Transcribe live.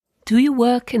Do you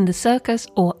work in the circus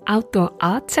or outdoor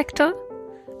art sector?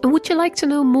 And would you like to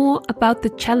know more about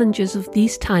the challenges of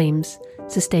these times?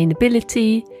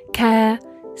 Sustainability, care,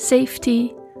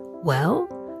 safety? Well,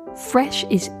 Fresh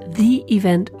is the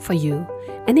event for you.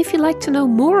 And if you'd like to know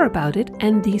more about it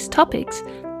and these topics,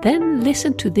 then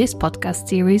listen to this podcast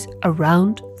series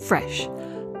Around Fresh.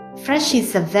 Fresh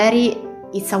is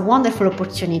a wonderful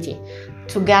opportunity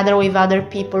to gather with other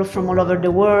people from all over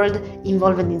the world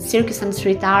involved in circus and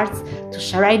street arts, to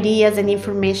share ideas and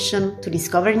information, to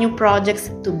discover new projects,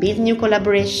 to build new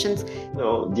collaborations.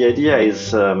 The idea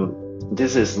is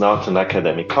this is not an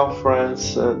academic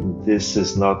conference. This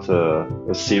is not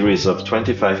a series of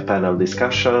 25 panel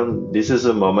discussion. This is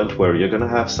a moment where you're going to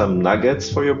have some nuggets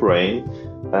for your brain,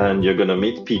 and you're going to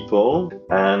meet people,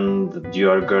 and you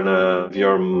are going to have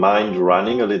your mind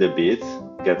running a little bit,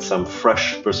 get some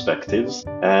fresh perspectives,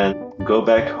 and go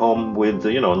back home with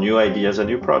new ideas and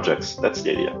new projects. That's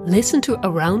the idea. Listen to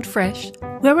Around Fresh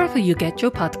wherever you get your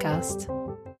podcast.